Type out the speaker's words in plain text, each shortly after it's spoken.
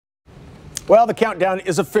Well, the countdown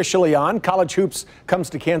is officially on. College hoops comes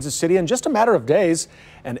to Kansas City in just a matter of days,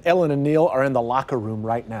 and Ellen and Neil are in the locker room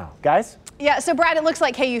right now. Guys? Yeah, so Brad, it looks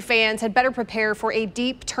like KU fans had better prepare for a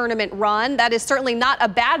deep tournament run. That is certainly not a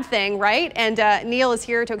bad thing, right? And Neil is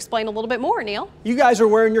here to explain a little bit more. Neil? You guys are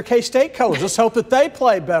wearing your K-State colors. Let's hope that they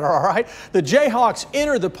play better, all right? The Jayhawks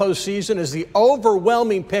enter the postseason as the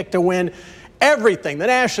overwhelming pick to win everything, the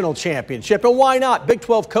national championship. And why not? Big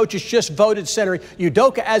 12 coaches just voted center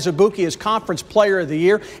Udoka Azubuike as Conference Player of the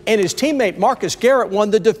Year, and his teammate Marcus Garrett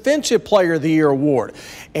won the Defensive Player of the Year award.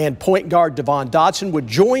 And point guard Devon Dotson would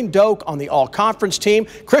join Doak on the all-conference team.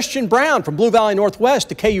 Christian Brown from Blue Valley Northwest,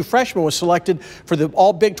 the KU freshman, was selected for the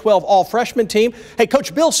all-Big 12 all-freshman team. Hey,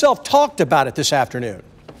 Coach Bill Self talked about it this afternoon.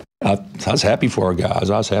 I was happy for our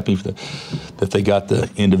guys. I was happy that they got the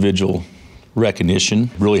individual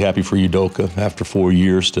recognition. Really happy for Udoka after 4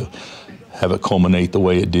 years to have it culminate the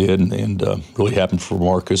way it did, and really happy for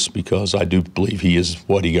Marcus because I do believe he is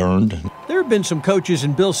what he earned. There have been some coaches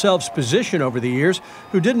in Bill Self's position over the years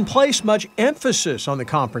who didn't place much emphasis on the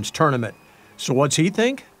conference tournament. So what's he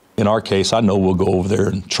think? In our case, I know we'll go over there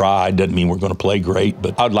and try. Doesn't mean we're going to play great,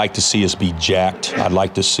 but I'd like to see us be jacked. I'd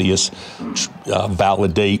like to see us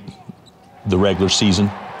validate the regular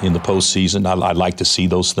season in the postseason. I'd like to see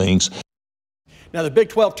those things. Now, the Big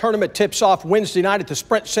 12 tournament tips off Wednesday night at the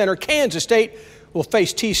Sprint Center. Kansas State will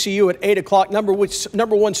face TCU at 8 o'clock. Number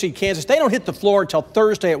one seed Kansas. They don't hit the floor until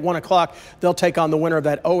Thursday at 1 o'clock. They'll take on the winner of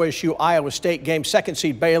that OSU-Iowa State game. Second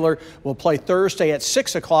seed Baylor will play Thursday at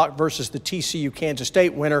 6 o'clock versus the TCU-Kansas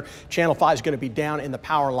State winner. Channel 5 is going to be down in the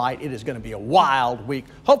power light. It is going to be a wild week,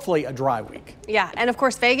 hopefully a dry week. Yeah, and of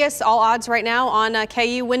course Vegas, all odds right now on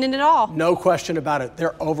KU winning it all. No question about it.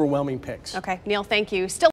 They're overwhelming picks. Okay, Neil, thank you. Still